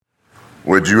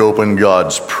Would you open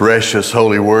God's precious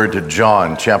holy word to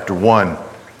John chapter 1?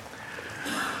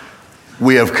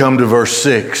 We have come to verse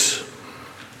 6.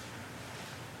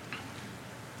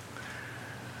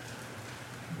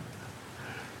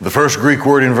 The first Greek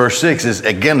word in verse 6 is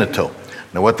egeneto.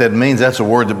 Now what that means, that's a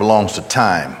word that belongs to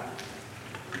time.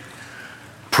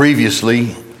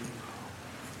 Previously,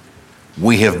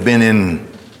 we have been in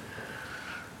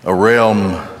a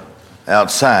realm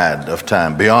outside of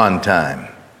time, beyond time.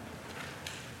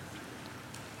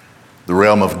 The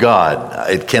realm of God.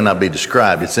 It cannot be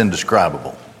described. It's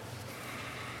indescribable.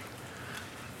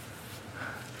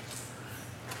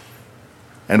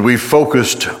 And we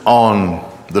focused on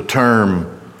the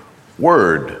term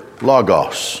word,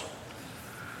 logos.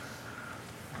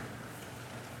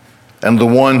 And the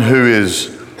one who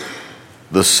is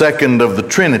the second of the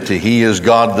Trinity. He is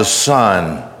God the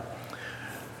Son.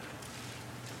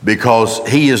 Because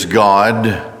He is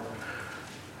God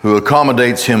who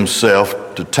accommodates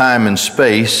Himself to time and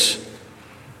space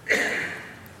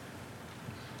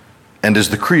and is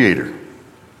the Creator.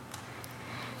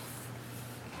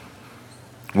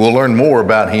 We'll learn more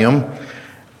about Him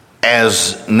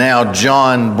as now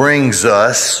John brings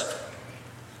us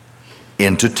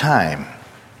into time.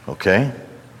 Okay?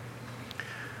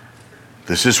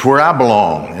 This is where I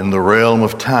belong, in the realm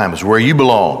of time. It's where you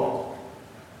belong.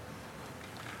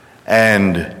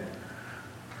 And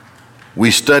we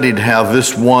studied how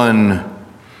this one,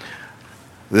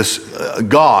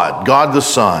 God the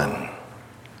Son,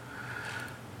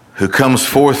 who comes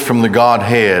forth from the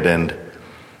Godhead and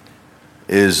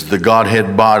is the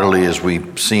Godhead bodily, as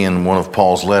we see in one of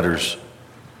Paul's letters,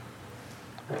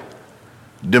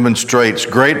 demonstrates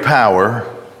great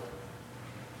power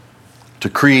to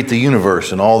create the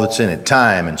universe and all that's in it,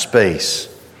 time and space.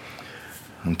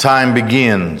 And time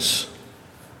begins.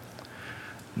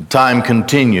 And time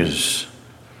continues.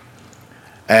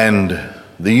 And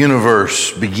the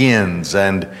universe begins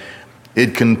and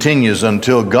it continues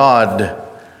until God,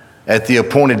 at the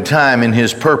appointed time in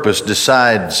His purpose,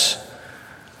 decides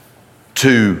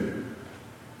to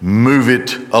move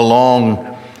it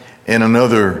along in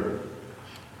another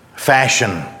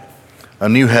fashion, a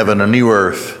new heaven, a new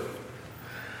earth.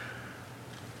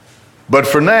 But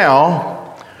for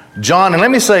now, John, and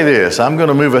let me say this, I'm going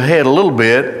to move ahead a little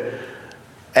bit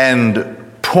and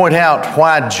point out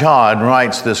why John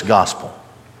writes this gospel.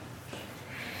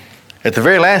 At the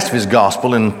very last of his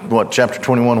gospel, in chapter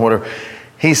 21, whatever,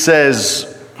 he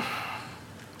says,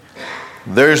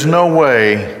 there's no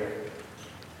way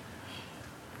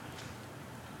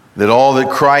that all that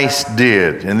Christ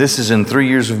did, and this is in 3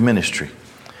 years of ministry,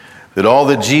 that all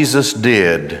that Jesus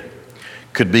did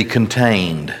could be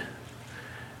contained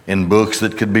in books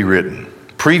that could be written.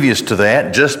 Previous to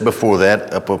that, just before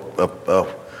that, up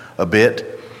a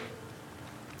bit,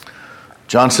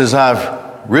 John says,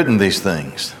 I've written these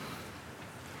things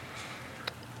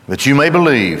that you may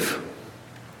believe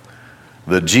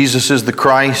that Jesus is the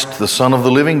Christ, the Son of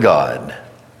the living God,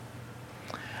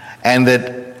 and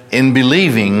that in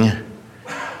believing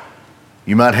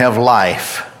you might have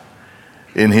life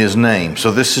in His name.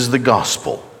 So this is the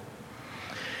gospel.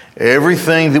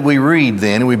 Everything that we read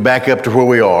then, we back up to where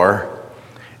we are,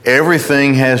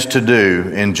 everything has to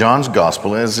do in John's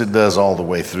gospel, as it does all the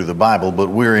way through the Bible, but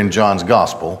we're in John's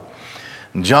gospel.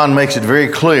 And John makes it very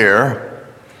clear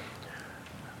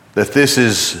that this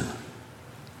is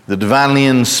the divinely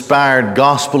inspired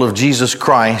gospel of Jesus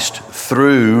Christ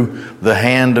through the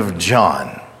hand of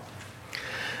John.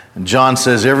 And John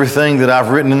says, everything that I've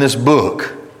written in this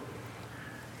book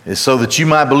is so that you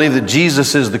might believe that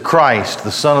Jesus is the Christ,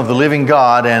 the Son of the living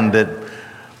God, and that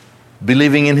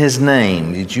believing in His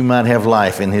name, that you might have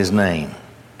life in His name.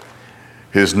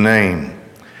 His name.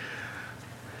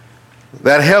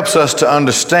 That helps us to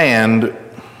understand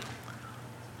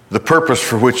the purpose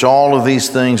for which all of these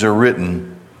things are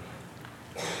written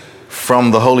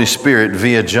from the Holy Spirit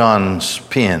via John's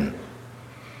pen.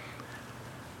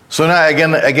 So now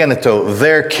again,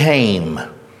 there came.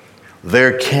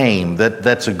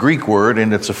 That's a Greek word,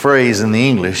 and it's a phrase in the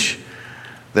English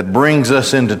that brings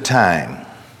us into time.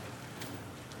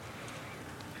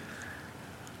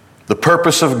 The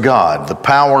purpose of God, the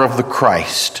power of the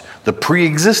Christ, the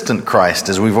pre-existent Christ,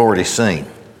 as we've already seen,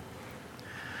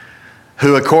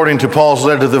 who, according to Paul's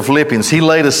letter to the Philippians, He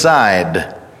laid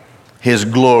aside His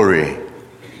glory.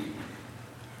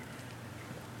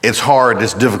 It's hard,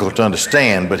 it's difficult to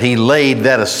understand, but He laid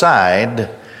that aside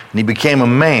and He became a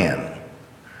man.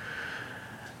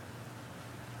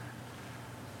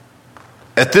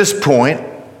 At this point,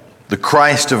 the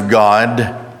Christ of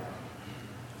God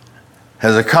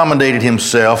has accommodated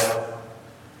Himself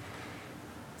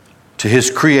to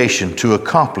His creation to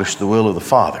accomplish the will of the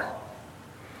Father.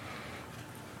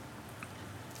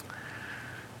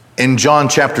 In John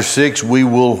chapter 6, we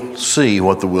will see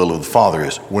what the will of the Father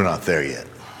is. We're not there yet.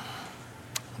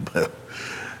 But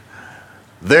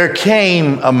there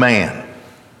came a man,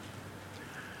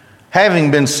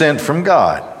 having been sent from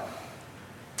God.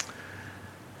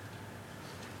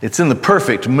 It's in the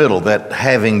perfect middle, that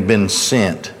having been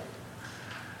sent.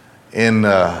 In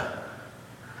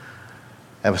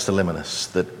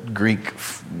apostolimenos, that Greek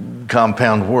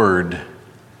compound word.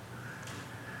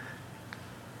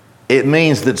 It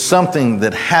means that something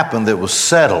that happened that was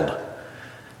settled.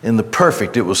 In the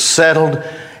perfect, it was settled,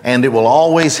 and it will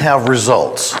always have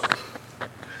results.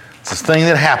 It's this thing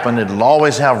that happened, it will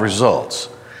always have results.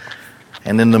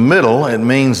 And in the middle, it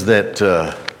means that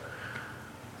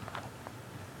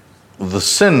the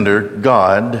sender,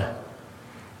 God,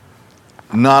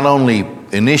 not only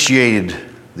initiated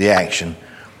the action,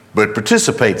 but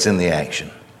participates in the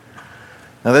action.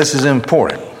 Now this is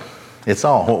important. It's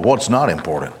all what's not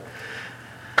important.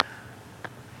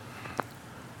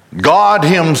 God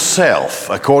Himself,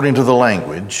 according to the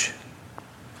language,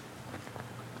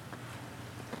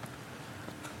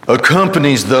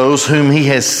 accompanies those whom He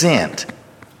has sent.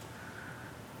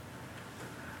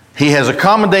 He has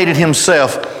accommodated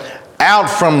Himself out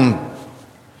from,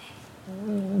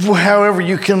 however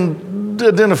you can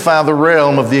identify, the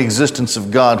realm of the existence of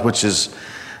God, which is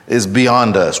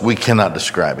beyond us. We cannot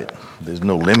describe it. There's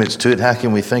no limits to it. How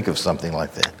can we think of something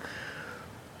like that?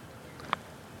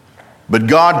 But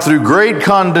God, through great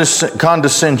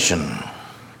condescension,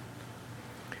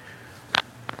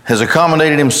 has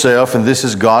accommodated Himself, and this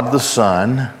is God the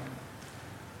Son.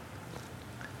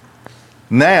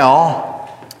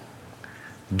 Now,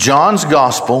 John's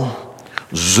Gospel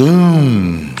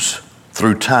zooms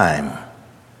through time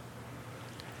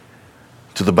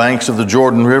to the banks of the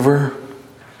Jordan River,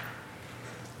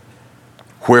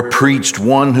 where preached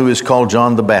one who is called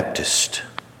John the Baptist.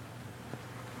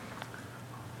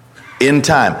 In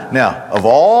time. Now, of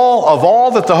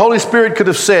all that the Holy Spirit could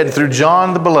have said through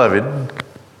John the Beloved,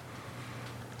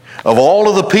 of all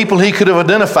of the people he could have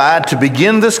identified to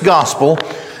begin this gospel,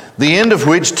 the end of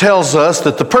which tells us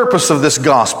that the purpose of this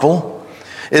gospel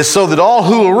is so that all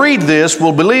who will read this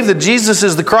will believe that Jesus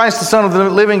is the Christ, the Son of the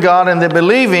living God, and that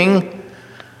believing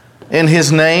in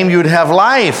His name you would have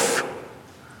life.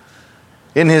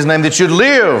 In His name, that you'd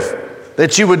live,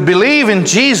 that you would believe in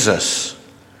Jesus.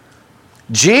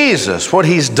 Jesus, what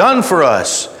He's done for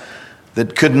us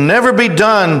that could never be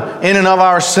done in and of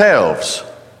ourselves.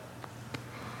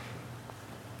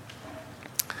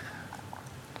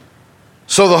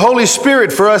 So the Holy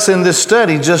Spirit for us in this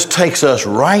study just takes us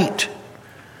right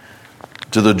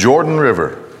to the Jordan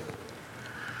River.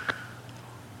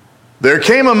 There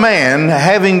came a man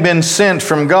having been sent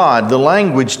from God. The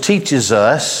language teaches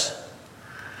us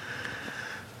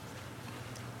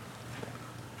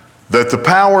that the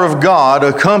power of God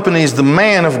accompanies the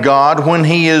man of God when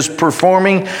he is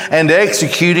performing and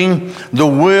executing the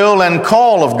will and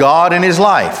call of God in his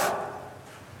life.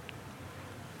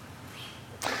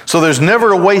 So there's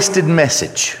never a wasted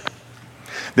message.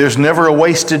 There's never a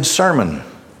wasted sermon.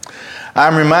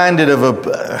 I'm reminded of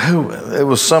it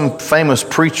was some famous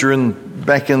preacher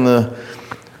back in the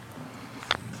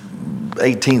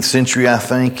 18th century, I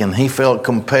think, and he felt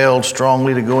compelled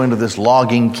strongly to go into this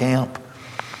logging camp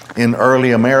in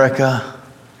early America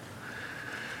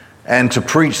and to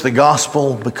preach the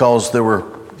gospel, because there were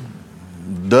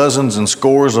dozens and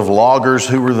scores of loggers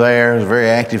who were there. It was a very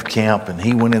active camp, and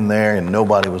he went in there and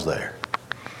nobody was there.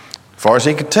 As far as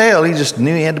he could tell, he just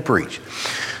knew he had to preach.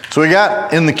 So he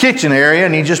got in the kitchen area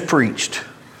and he just preached.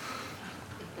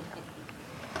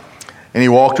 And he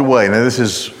walked away. Now this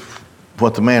is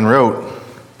what the man wrote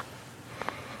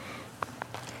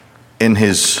in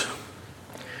his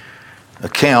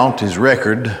account, his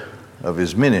record of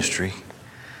his ministry.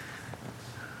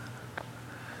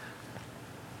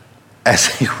 As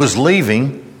he was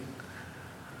leaving,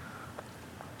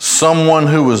 someone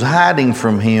who was hiding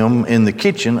from him in the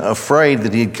kitchen, afraid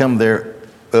that he had come there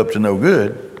up to no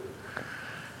good,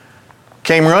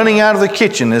 came running out of the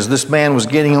kitchen as this man was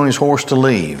getting on his horse to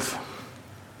leave,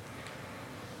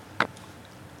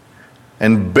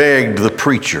 and begged the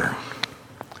preacher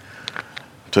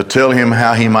to tell him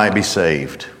how he might be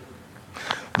saved.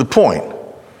 The point: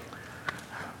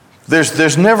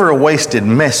 there's never a wasted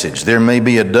message. There may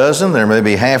be a dozen, there may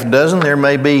be half dozen, there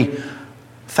may be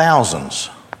thousands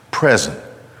present.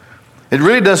 It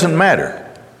really doesn't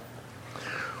matter.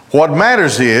 What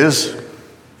matters is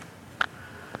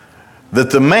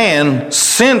that the man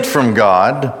sent from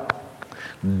God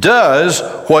does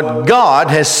what God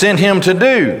has sent him to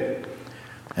do.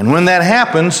 And when that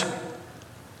happens,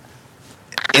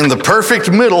 in the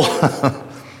perfect middle,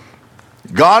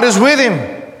 God is with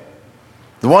him.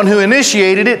 The one who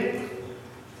initiated it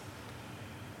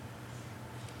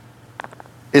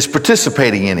is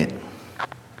participating in it.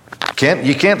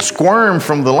 You can't squirm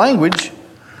from the language.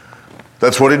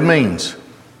 That's what it means.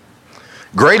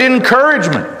 Great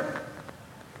encouragement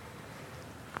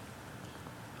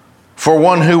for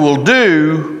one who will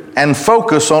do and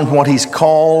focus on what he's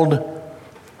called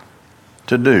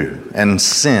to do and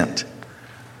sent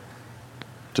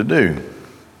to do.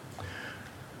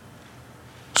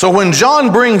 So when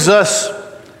John brings us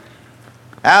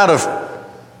out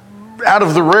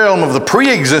of the realm of the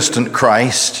pre-existent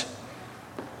Christ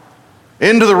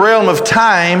into the realm of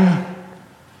time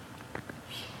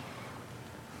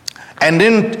and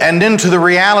into the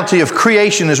reality of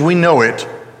creation as we know it,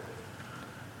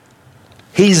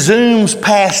 he zooms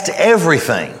past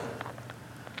everything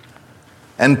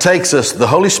and takes us, the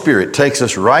Holy Spirit takes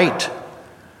us right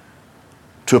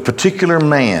to a particular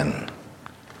man.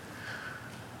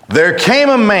 There came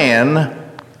a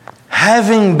man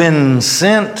having been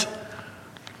sent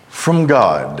from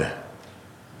God.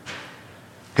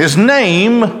 His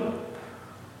name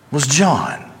was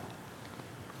John.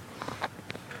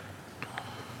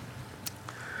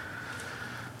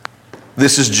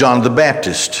 This is John the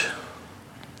Baptist.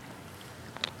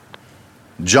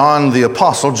 John the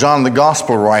Apostle, John the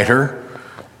Gospel writer,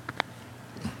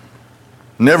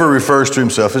 never refers to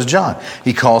himself as John.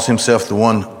 He calls himself the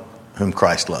one whom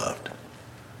Christ loved.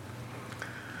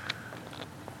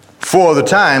 4 other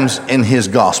times in his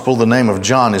gospel, the name of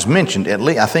John is mentioned, at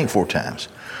least, I think 4 times.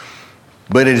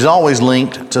 But it is always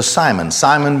linked to Simon,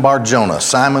 Simon Bar-Jonah,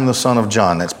 Simon the son of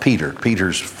John. That's Peter.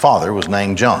 Peter's father was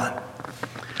named John.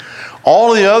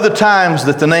 All the other times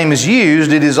that the name is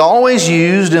used, it is always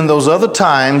used in those other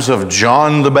times of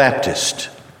John the Baptist.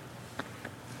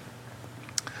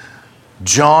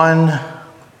 John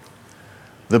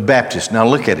the Baptist. Now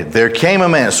look at it. There came a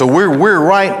man. So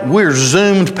we're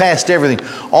zoomed past everything.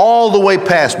 All the way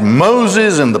past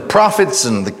Moses and the prophets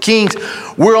and the kings.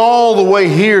 We're all the way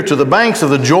here to the banks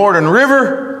of the Jordan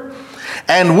River.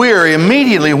 And we're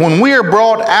immediately, when we are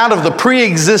brought out of the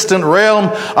pre-existent realm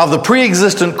of the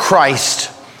pre-existent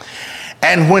Christ,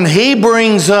 and when he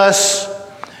brings us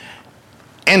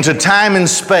into time and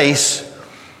space,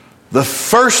 the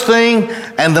first thing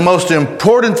and the most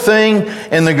important thing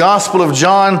in the Gospel of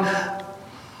John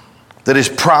that is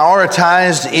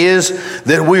prioritized is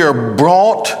that we are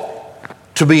brought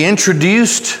to be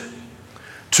introduced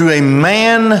to a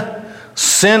man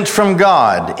sent from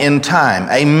God in time.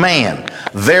 A man.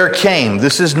 There came.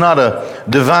 This is not a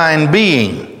divine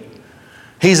being.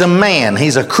 He's a man.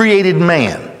 He's a created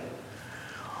man.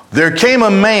 There came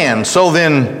a man. So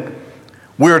then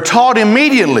we're taught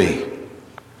immediately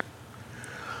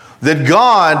that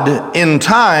God in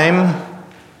time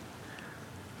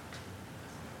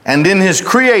and in his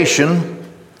creation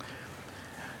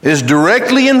is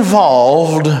directly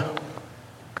involved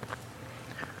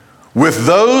with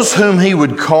those whom he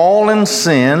would call and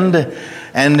send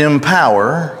and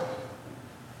empower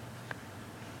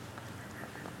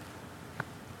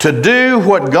to do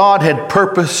what God had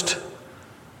purposed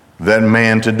that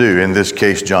man to do, in this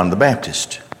case John the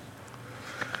Baptist.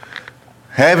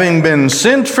 Having been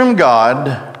sent from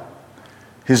God,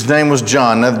 his name was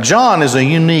John. Now John is a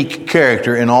unique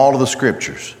character in all of the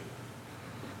Scriptures.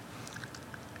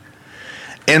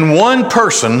 In one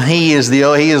person, he is the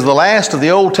last of the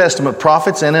Old Testament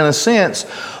prophets, and in a sense,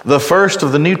 the first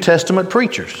of the New Testament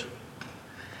preachers.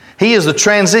 He is the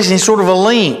transition. He's sort of a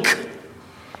link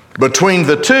between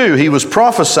the two. He was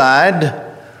prophesied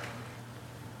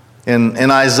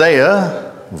in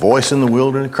Isaiah, voice in the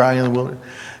wilderness, crying in the wilderness.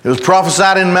 It was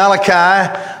prophesied in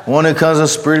Malachi, one who comes in the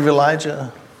spirit of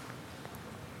Elijah.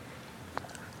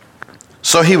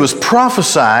 So he was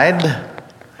prophesied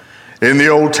in the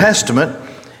Old Testament,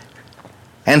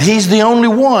 and he's the only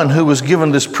one who was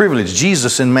given this privilege.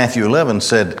 Jesus in Matthew 11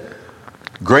 said,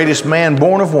 greatest man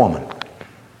born of woman,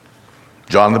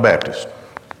 John the Baptist.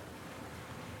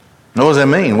 Now, what does that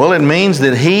mean? Well, it means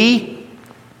that he,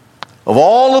 of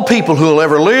all the people who will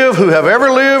ever live, who have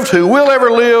ever lived, who will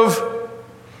ever live,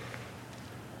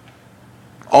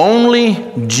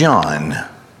 only John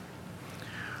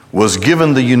was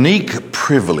given the unique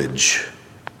privilege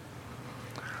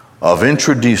of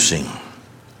introducing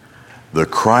the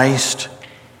Christ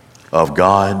of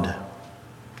God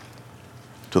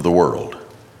to the world.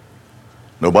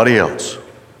 Nobody else.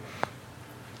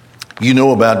 You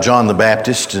know about John the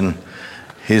Baptist and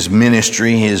his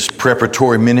ministry, his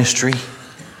preparatory ministry.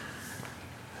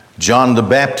 John the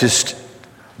Baptist,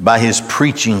 by his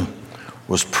preaching,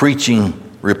 was preaching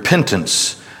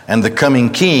repentance and the coming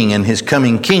king and his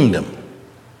coming kingdom.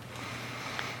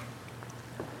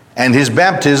 And his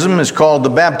baptism is called the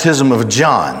baptism of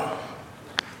John.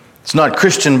 It's not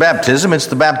Christian baptism, it's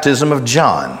the baptism of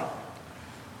John.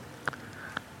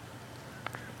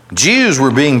 Jews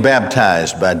were being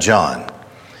baptized by John.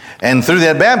 And through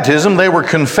that baptism, they were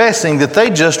confessing that they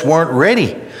just weren't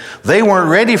ready. They weren't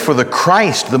ready for the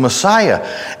Christ, the Messiah.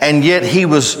 And yet he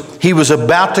was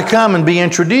about to come and be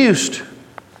introduced.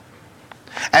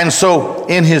 And so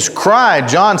in his cry,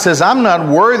 John says, I'm not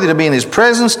worthy to be in his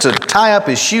presence, to tie up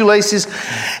his shoelaces.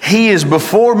 He is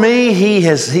before me.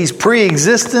 He's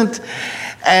pre-existent.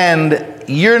 And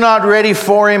you're not ready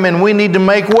for him, and we need to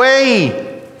make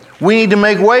way. We need to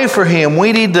make way for him.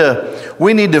 We need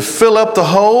to fill up the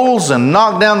holes and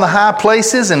knock down the high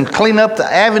places and clean up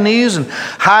the avenues and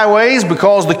highways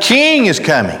because the king is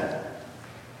coming.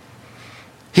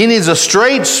 He needs a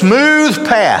straight, smooth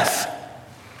path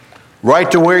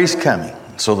right to where he's coming.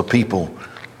 So the people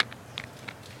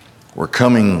were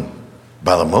coming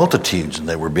by the multitudes, and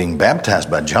they were being baptized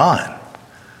by John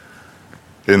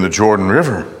in the Jordan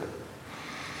River.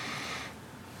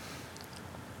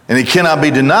 And it cannot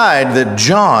be denied that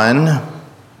John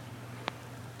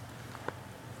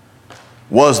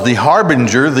was the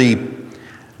harbinger,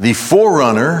 the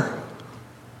forerunner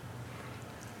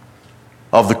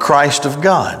of the Christ of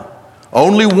God.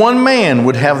 Only one man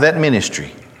would have that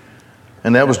ministry,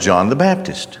 and that was John the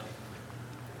Baptist.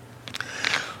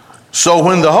 So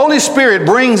when the Holy Spirit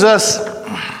brings us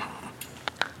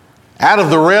out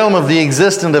of the realm of the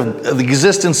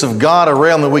existence of God, a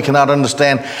realm that we cannot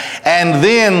understand, and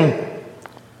then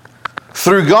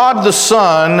through God the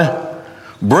Son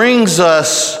brings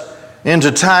us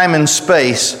into time and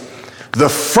space, the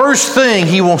first thing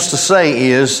he wants to say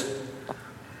is,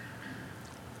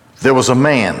 there was a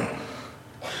man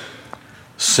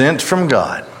sent from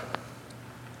God.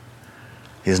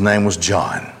 His name was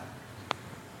John.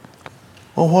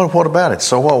 Well, what about it?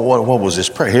 So what was this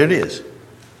prayer? Here it is.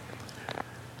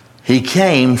 He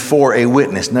came for a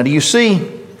witness. Now, do you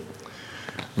see?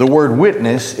 The word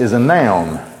witness is a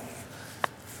noun.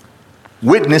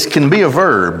 Witness can be a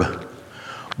verb.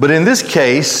 But in this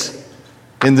case,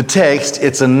 in the text,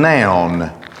 it's a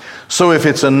noun. So if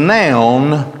it's a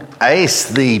noun, as,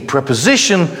 the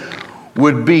preposition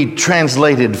would be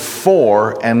translated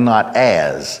for and not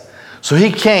as. So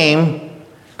he came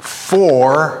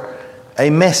for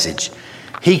a message.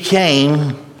 He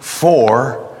came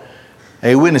for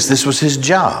a witness. This was his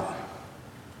job.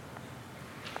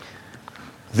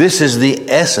 This is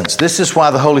the essence. This is why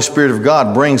the Holy Spirit of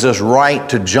God brings us right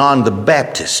to John the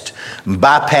Baptist,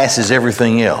 bypasses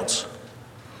everything else.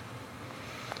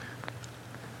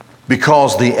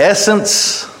 Because the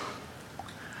essence,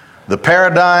 the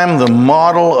paradigm, the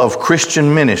model of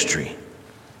Christian ministry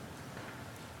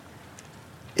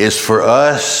is for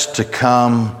us to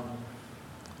come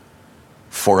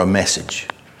for a message.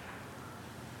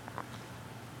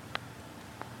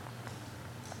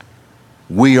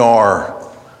 We are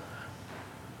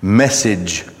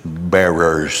message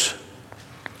bearers.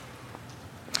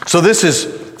 So this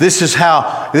is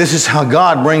how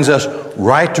God brings us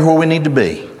right to where we need to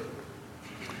be.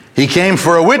 He came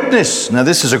for a witness. Now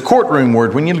this is a courtroom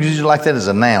word. When you use it like that as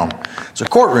a noun, it's a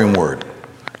courtroom word.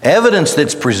 Evidence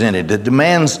that's presented that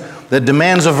demands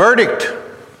a verdict.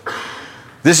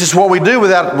 This is what we do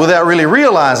without really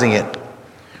realizing it.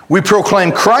 We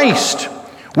proclaim Christ.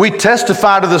 We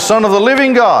testify to the Son of the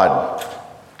living God.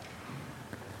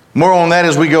 More on that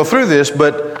as we go through this,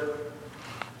 but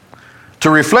to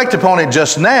reflect upon it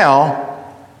just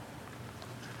now,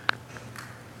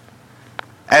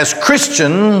 as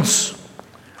Christians,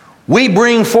 we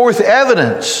bring forth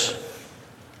evidence.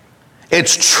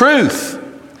 It's truth.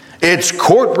 It's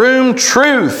courtroom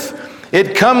truth.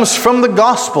 It comes from the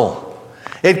gospel.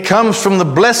 It comes from the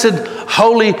blessed,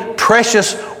 holy,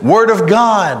 precious Word of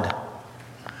God.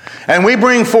 And we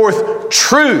bring forth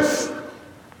truth.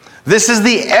 This is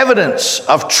the evidence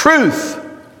of truth.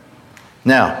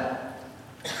 Now,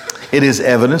 it is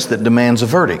evidence that demands a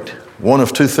verdict. One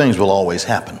of two things will always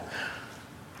happen.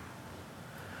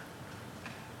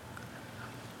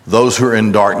 Those who are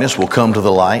in darkness will come to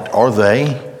the light, or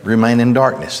they remain in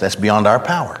darkness. That's beyond our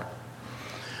power.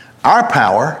 Our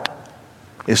power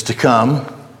is to come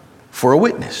for a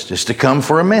witness, is to come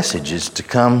for a message, is to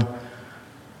come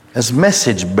as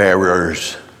message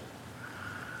bearers.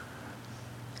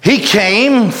 He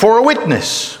came for a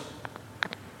witness.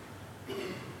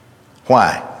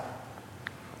 Why?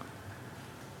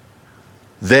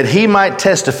 That he might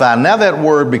testify. Now that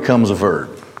word becomes a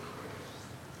verb.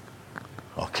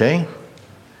 Okay?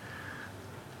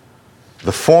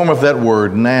 The form of that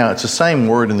word now, it's the same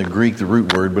word in the Greek, the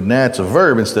root word, but now it's a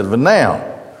verb instead of a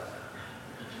noun.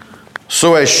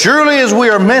 So as surely as we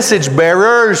are message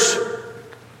bearers,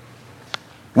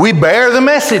 we bear the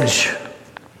message.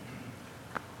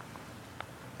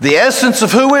 The essence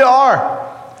of who we are.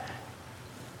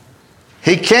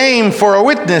 He came for a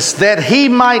witness that he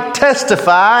might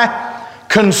testify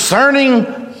concerning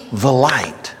the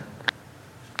light.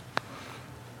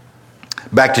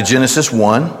 Back to Genesis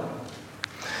 1.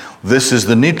 This is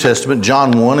the New Testament.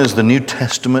 John 1 is the New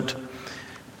Testament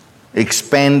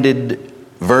expanded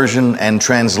version and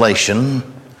translation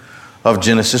of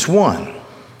Genesis 1.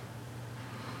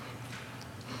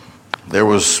 There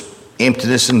was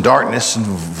emptiness and darkness and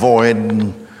void,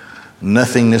 and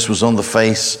nothingness was on the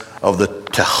face of the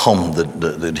Tehom,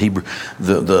 the Hebrew,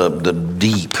 the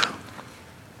deep.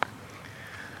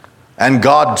 And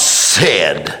God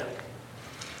said.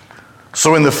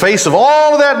 So in the face of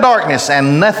all of that darkness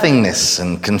and nothingness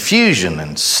and confusion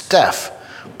and stuff,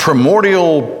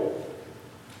 primordial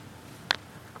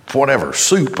whatever,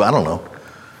 soup, I don't know,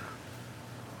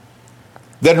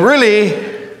 that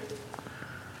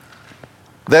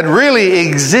really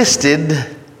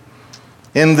existed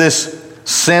in this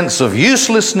sense of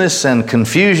uselessness and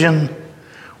confusion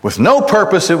with no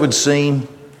purpose, it would seem.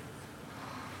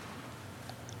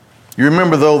 You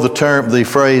remember, though, the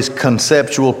phrase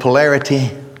conceptual polarity?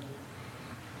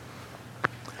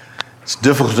 It's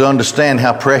difficult to understand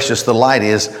how precious the light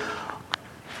is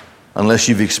unless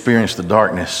you've experienced the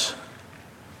darkness.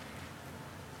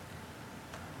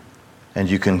 And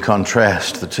you can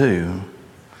contrast the two.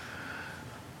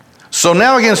 So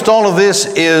now against all of this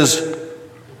is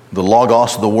the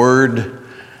Logos, the Word.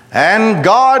 And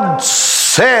God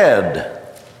said,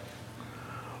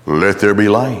 let there be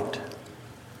light.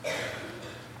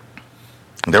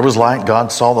 There was light.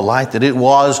 God saw the light, that it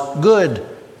was good.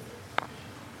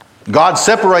 God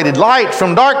separated light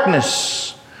from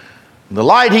darkness. The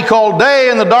light he called day,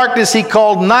 and the darkness he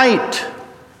called night.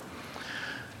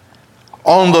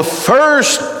 On the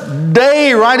first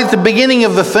day, right at the beginning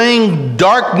of the thing,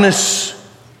 darkness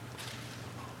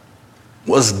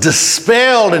was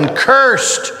dispelled and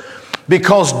cursed,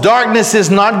 because darkness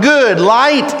is not good.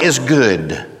 Light is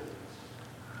good.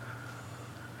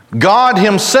 God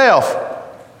himself,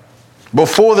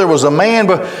 before there was a man,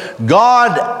 but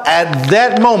God at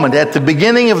that moment, at the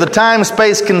beginning of the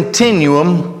time-space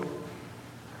continuum,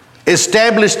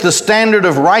 established the standard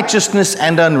of righteousness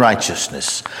and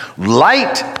unrighteousness,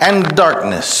 light and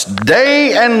darkness,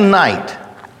 day and night.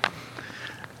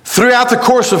 Throughout the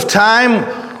course of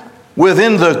time,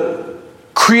 within the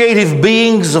creative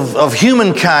beings of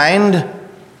humankind,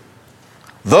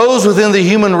 those within the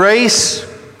human race,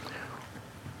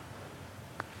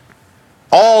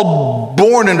 all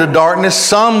born into darkness,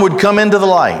 some would come into the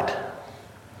light.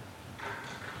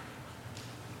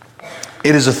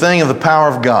 It is a thing of the power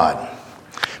of God,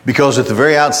 because at the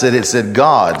very outset it said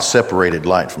God separated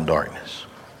light from darkness.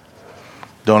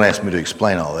 Don't ask me to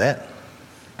explain all that.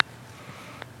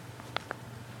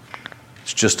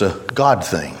 It's just a God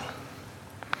thing.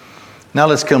 Now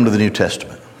let's come to the New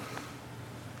Testament.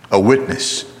 A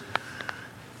witness.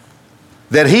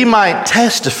 That he might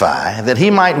testify, that he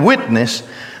might witness,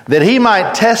 that he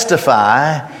might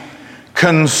testify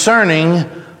concerning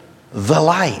the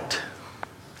light.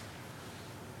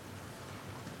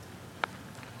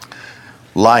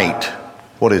 Light,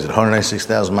 what is it,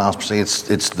 186,000 miles per second?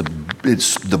 It's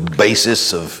the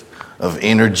basis of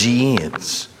energy.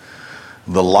 It's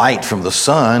the light from the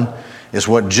sun is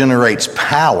what generates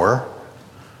power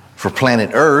for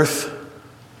planet Earth.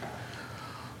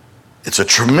 It's a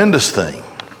tremendous thing.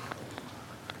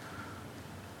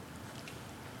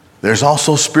 There's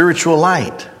also spiritual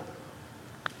light.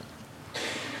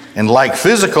 And like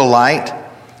physical light,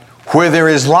 where there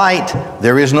is light,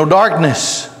 there is no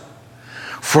darkness.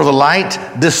 For the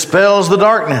light dispels the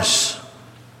darkness.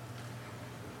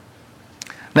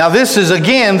 Now this is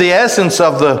again the essence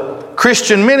of the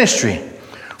Christian ministry.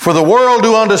 For the world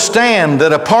to understand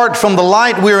that apart from the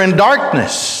light we're in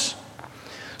darkness.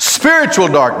 Spiritual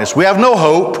darkness. We have no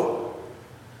hope.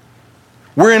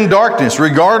 We're in darkness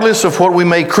regardless of what we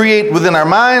may create within our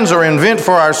minds or invent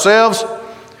for ourselves.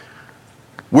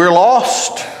 We're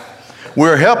lost.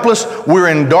 We're helpless, we're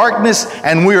in darkness,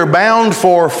 and we are bound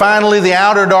for finally the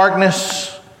outer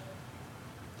darkness,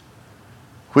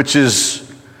 which is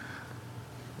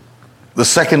the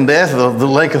second death, the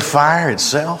lake of fire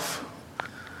itself.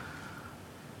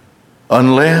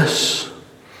 Unless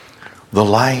the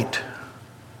light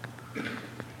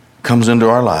comes into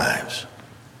our lives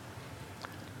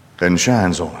and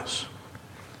shines on us.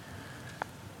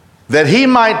 That he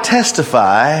might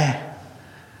testify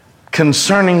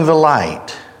concerning the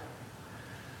light.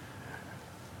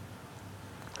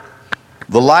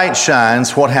 The light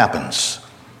shines, what happens?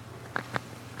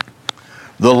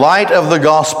 The light of the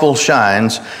gospel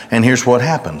shines, and here's what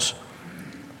happens.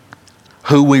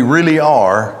 Who we really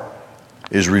are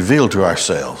is revealed to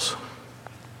ourselves.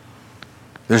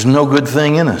 There's no good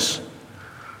thing in us.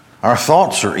 Our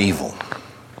thoughts are evil.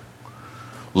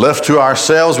 Left to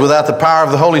ourselves without the power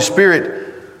of the Holy Spirit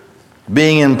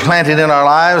being implanted in our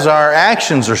lives, our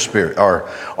actions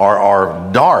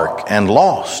are dark and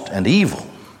lost and evil.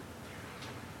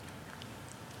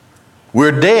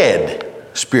 We're dead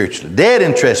spiritually, dead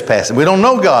in trespassing. We don't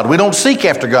know God. We don't seek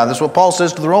after God. That's what Paul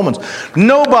says to the Romans.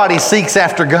 Nobody seeks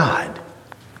after God.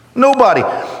 Nobody.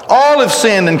 All have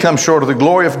sinned and come short of the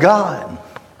glory of God.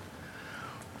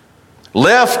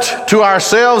 Left to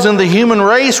ourselves in the human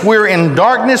race, we're in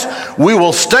darkness. We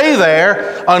will stay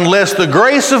there unless the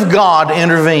grace of God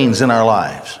intervenes in our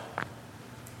lives.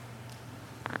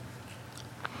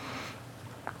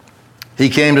 He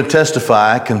came to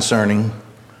testify concerning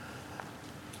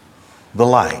the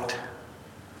light,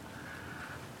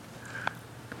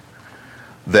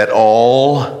 that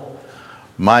all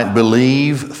might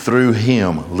believe through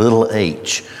him, little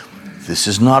h. This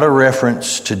is not a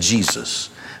reference to Jesus.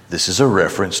 This is a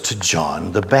reference to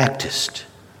John the Baptist.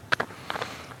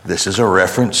 This is a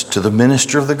reference to the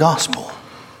minister of the gospel.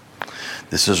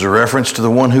 This is a reference to the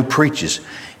one who preaches.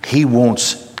 He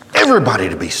wants everybody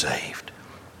to be saved.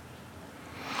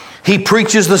 He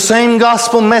preaches the same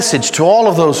gospel message to all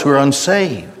of those who are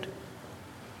unsaved.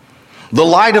 The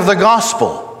light of the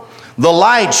gospel. The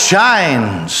light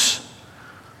shines.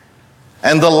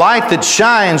 And the light that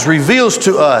shines reveals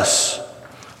to us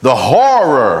the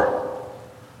horror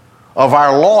of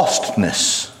our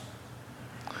lostness,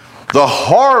 the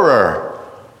horror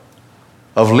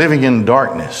of living in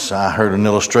darkness. I heard an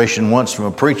illustration once from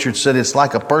a preacher that said it's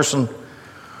like a person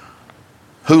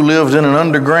who lived in an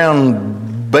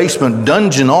underground basement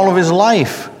dungeon all of his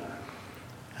life.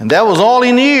 And that was all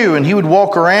he knew. And he would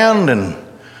walk around, and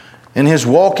in his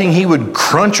walking he would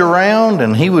crunch around,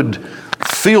 and he would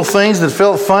feel things that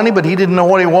felt funny, but he didn't know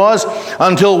what he was,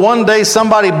 until one day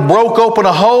somebody broke open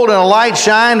a hole and a light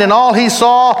shined, and all he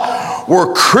saw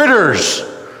were critters,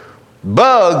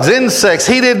 bugs, insects.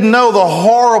 He didn't know the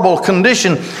horrible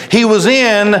condition he was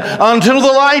in until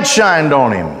the light shined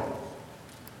on him.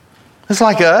 It's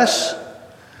like us.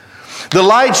 The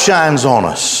light shines on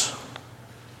us.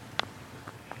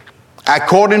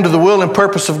 According to the will and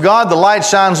purpose of God, the light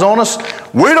shines on us.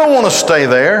 We don't want to stay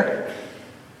there.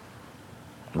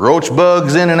 Roach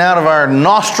bugs in and out of our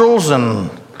nostrils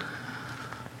and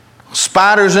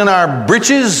spiders in our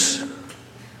britches.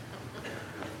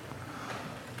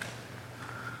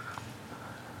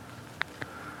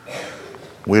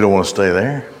 We don't want to stay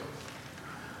there.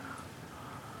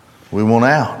 We want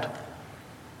out.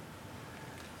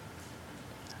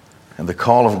 And the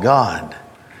call of God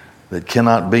that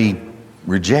cannot be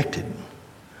rejected.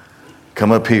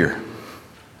 Come up here.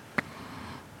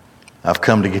 I've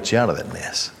come to get you out of that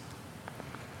mess.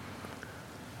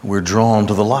 We're drawn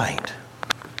to the light.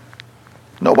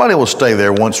 Nobody will stay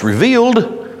there once revealed.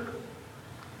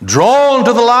 Drawn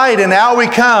to the light, and out we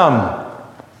come.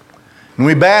 And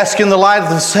we bask in the light of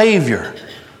the Savior,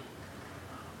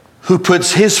 who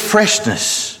puts His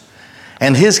freshness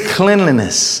and His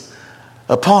cleanliness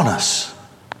upon us.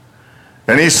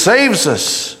 And He saves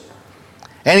us.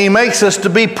 And He makes us to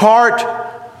be part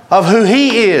of who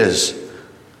He is.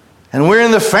 And we're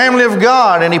in the family of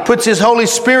God, and He puts His Holy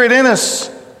Spirit in us.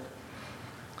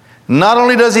 Not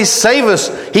only does He save us,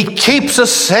 He keeps us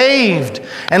saved.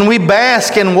 And we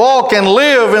bask and walk and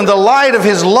live in the light of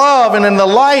His love and in the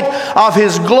light of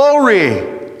His glory.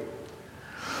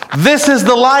 This is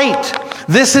the light.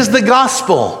 This is the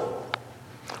gospel.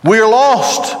 We are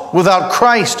lost without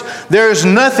Christ. There's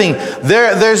nothing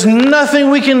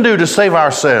we can do to save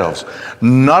ourselves.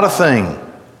 Not a thing.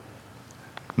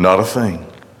 Not a thing.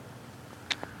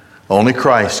 Only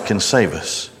Christ can save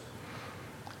us.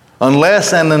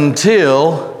 Unless and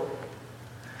until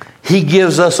He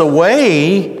gives us a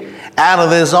way out of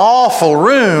this awful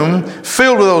room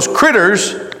filled with those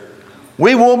critters,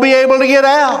 we won't be able to get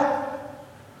out.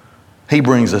 He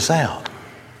brings us out.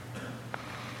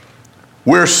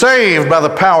 We're saved by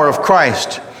the power of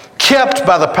Christ, kept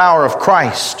by the power of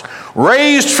Christ,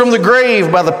 raised from the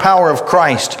grave by the power of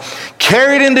Christ,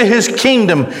 carried into His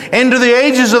kingdom, into the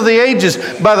ages of the ages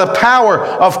by the power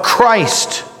of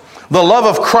Christ, the love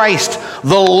of Christ,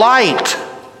 the light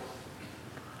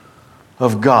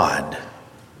of God.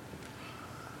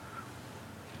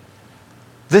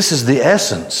 This is the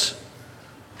essence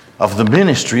of the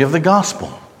ministry of the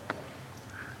gospel.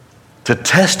 to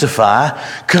testify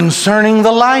concerning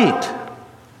the light,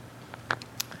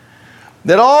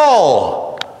 that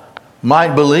all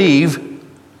might believe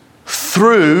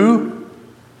through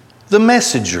the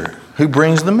messenger who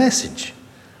brings the message.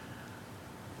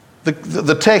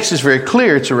 The text is very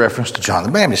clear. It's a reference to John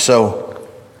the Baptist. So,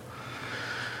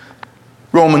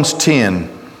 Romans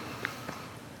 10.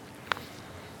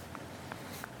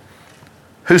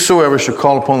 Whosoever shall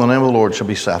call upon the name of the Lord shall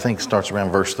be saved. I think it starts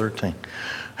around verse 13.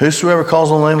 Whosoever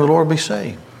calls on the name of the Lord will be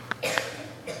saved.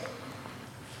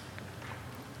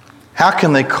 How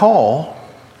can they call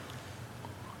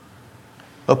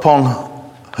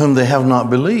upon whom they have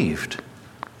not believed?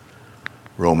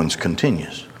 Romans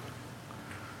continues.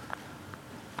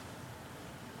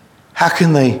 How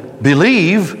can they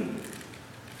believe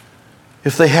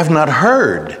if they have not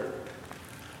heard?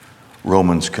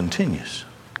 Romans continues.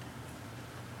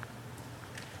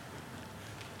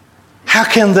 How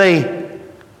can they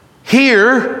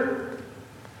hear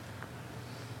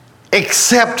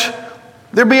except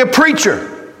there be a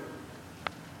preacher?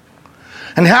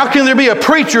 And how can there be a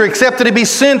preacher except that he be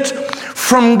sent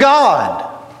from God?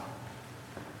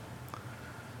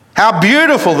 How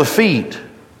beautiful the feet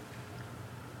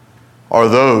are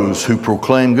those who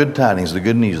proclaim good tidings, the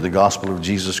good news, the gospel of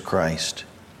Jesus Christ.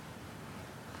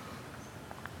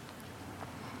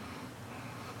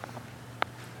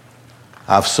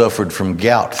 I've suffered from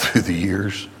gout through the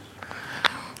years.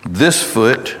 This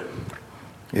foot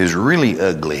is really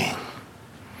ugly.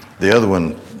 The other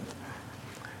one,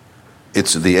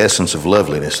 it's the essence of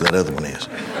loveliness, that other one is.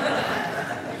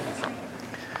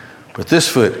 But this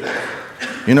foot,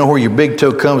 you know where your big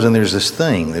toe comes and there's this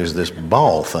thing, there's this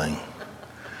ball thing.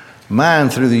 Mine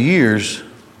through the years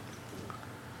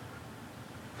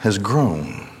has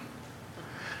grown.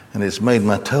 And it's made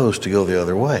my toes to go the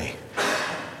other way.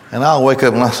 And I'll wake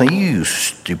up and I'll say, you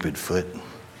stupid foot.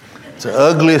 It's the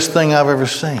ugliest thing I've ever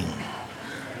seen.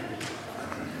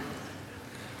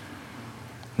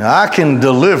 Now I can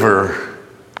deliver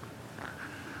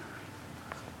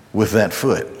with that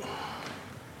foot.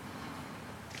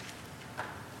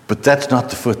 But that's not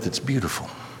the foot that's beautiful.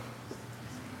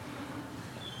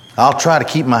 I'll try to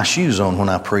keep my shoes on when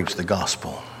I preach the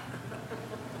gospel.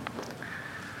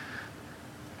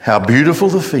 How beautiful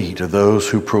the feet of those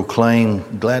who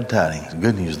proclaim glad tidings,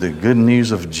 good news, the good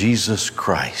news of Jesus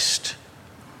Christ.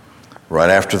 Right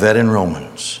after that in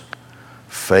Romans,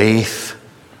 faith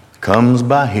comes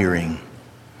by hearing,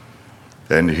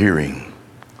 and hearing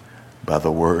by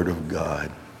the word of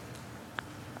God.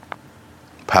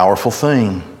 Powerful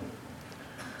thing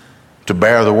to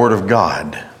bear the word of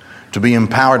God, to be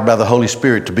empowered by the Holy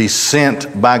Spirit, to be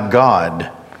sent by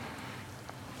God.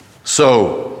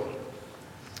 So,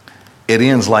 it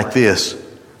ends like this.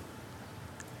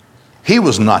 He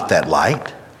was not that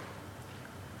light.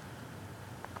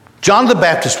 John the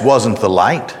Baptist wasn't the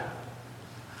light.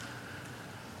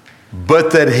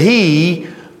 But that he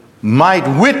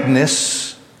might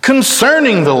witness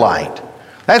concerning the light.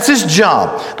 That's his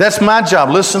job. That's my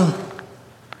job. Listen.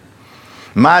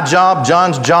 My job,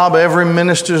 John's job, every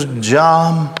minister's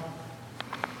job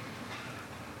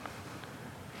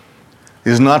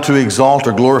is not to exalt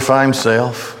or glorify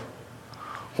himself.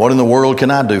 What in the world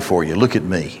can I do for you? Look at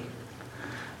me.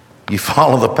 You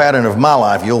follow the pattern of my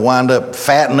life, you'll wind up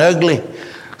fat and ugly,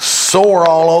 sore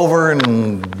all over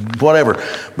and whatever.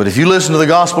 But if you listen to the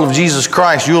gospel of Jesus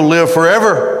Christ, you'll live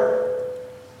forever.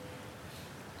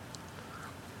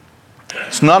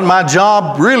 It's not my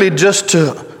job really just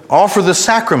to offer the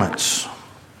sacraments,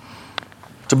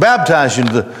 to baptize you,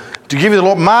 to give you the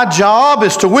Lord. My job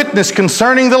is to witness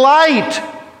concerning the light.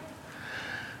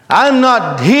 I'm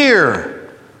not here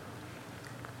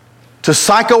to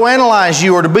psychoanalyze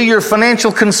you or to be your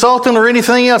financial consultant or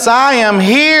anything else. I am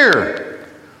here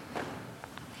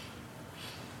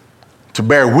to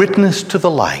bear witness to the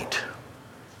light,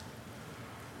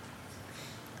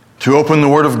 to open the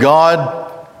Word of God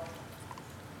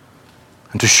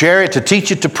and to share it, to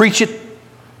teach it, to preach it,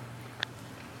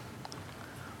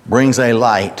 brings a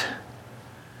light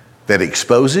that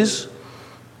exposes,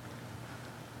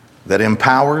 that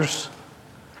empowers,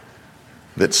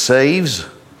 that saves,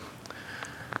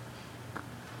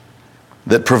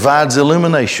 that provides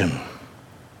illumination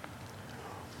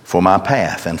for my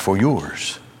path and for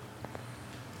yours.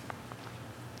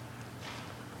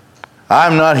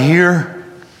 I'm not here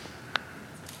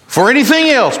for anything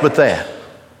else but that.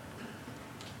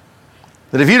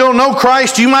 That if you don't know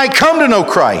Christ, you might come to know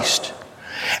Christ.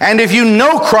 And if you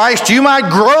know Christ, you might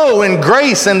grow in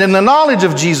grace and in the knowledge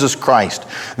of Jesus Christ.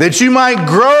 That you might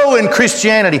grow in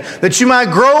Christianity. That you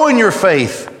might grow in your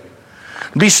faith.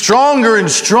 Be stronger and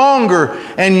stronger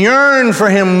and yearn for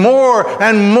Him more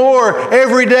and more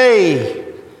every day.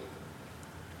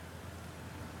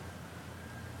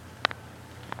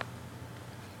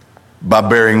 By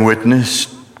bearing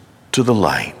witness to the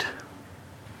light.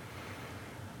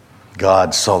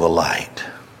 God saw the light.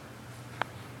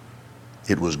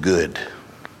 It was good.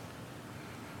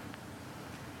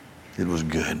 It was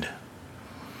good.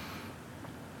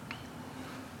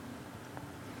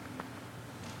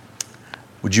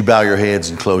 Would you bow your heads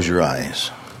and close your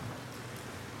eyes?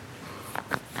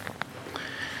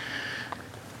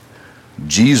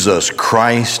 Jesus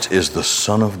Christ is the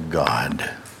Son of God,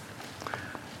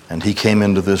 and He came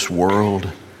into this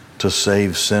world to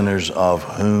save sinners, of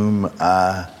whom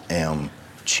I am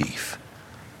chief.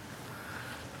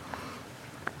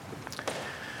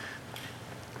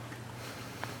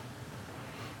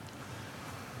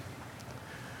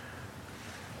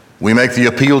 We make the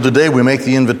appeal today, we make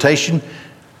the invitation.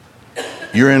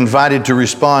 You're invited to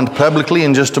respond publicly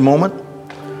in just a moment.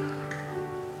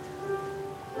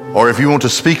 Or if you want to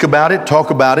speak about it,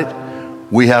 talk about it,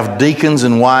 we have deacons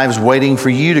and wives waiting for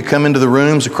you to come into the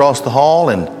rooms across the hall,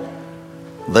 and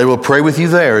they will pray with you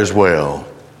there as well.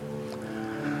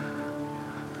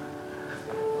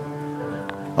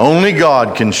 Only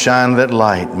God can shine that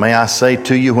light. May I say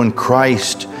to you, when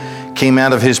Christ came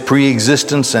out of His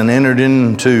pre-existence and entered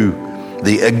into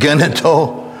the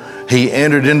ageneto, He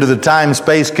entered into the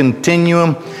time-space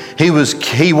continuum. He was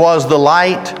the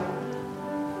light.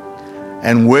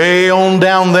 And way on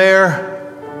down there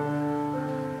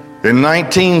in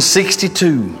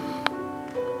 1962,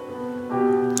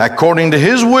 according to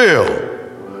His will,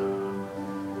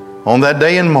 on that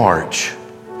day in March,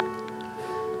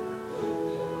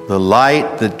 the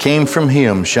light that came from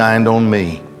Him shined on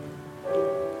me.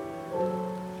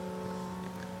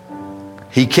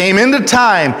 He came into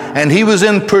time and He was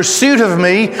in pursuit of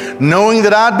me, knowing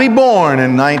that I'd be born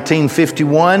in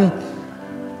 1951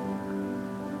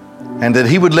 and that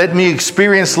He would let me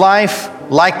experience life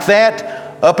like that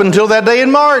up until that day in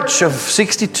March of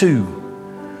 62.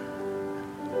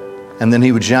 And then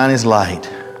He would shine His light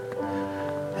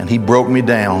and He broke me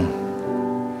down.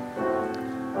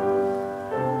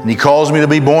 And He caused me to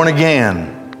be born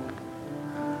again.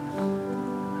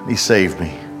 He saved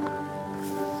me.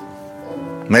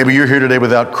 Maybe you're here today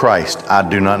without Christ. I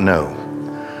do not know.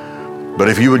 But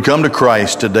if you would come to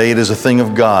Christ today, it is a thing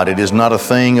of God. It is not a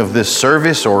thing of this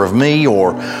service or of me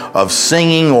or of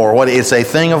singing or what. It's a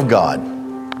thing of God.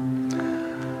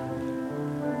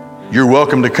 You're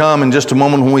welcome to come in just a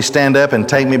moment when we stand up and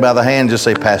take me by the hand. Just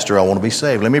say, Pastor, I want to be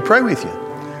saved. Let me pray with you.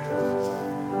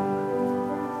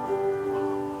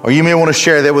 Or you may want to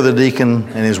share that with a deacon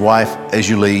and his wife as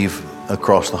you leave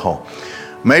across the hall.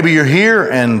 Maybe you're here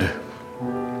and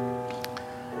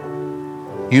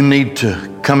you need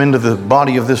to come into the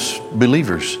body of these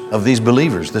believers,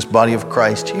 this body of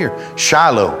Christ here.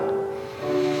 Shiloh.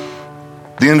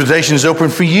 The invitation is open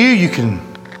for you. You can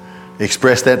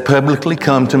express that publicly.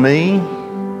 Come to me.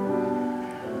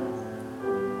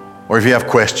 Or if you have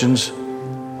questions,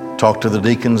 talk to the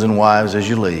deacons and wives as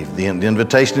you leave. The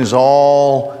invitation is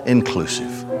all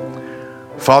inclusive.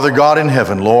 Father God in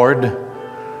heaven, Lord,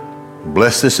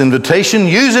 bless this invitation.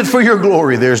 Use it for your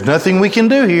glory. There's nothing we can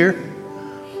do here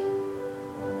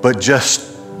but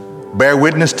just bear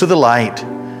witness to the light,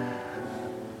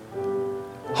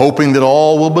 hoping that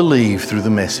all will believe through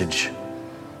the message.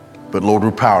 But Lord,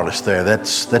 we're powerless there.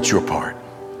 That's your part.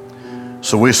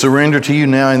 So we surrender to you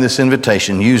now in this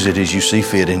invitation. Use it as you see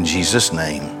fit in Jesus'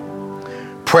 name.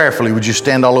 Prayerfully, would you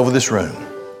stand all over this room?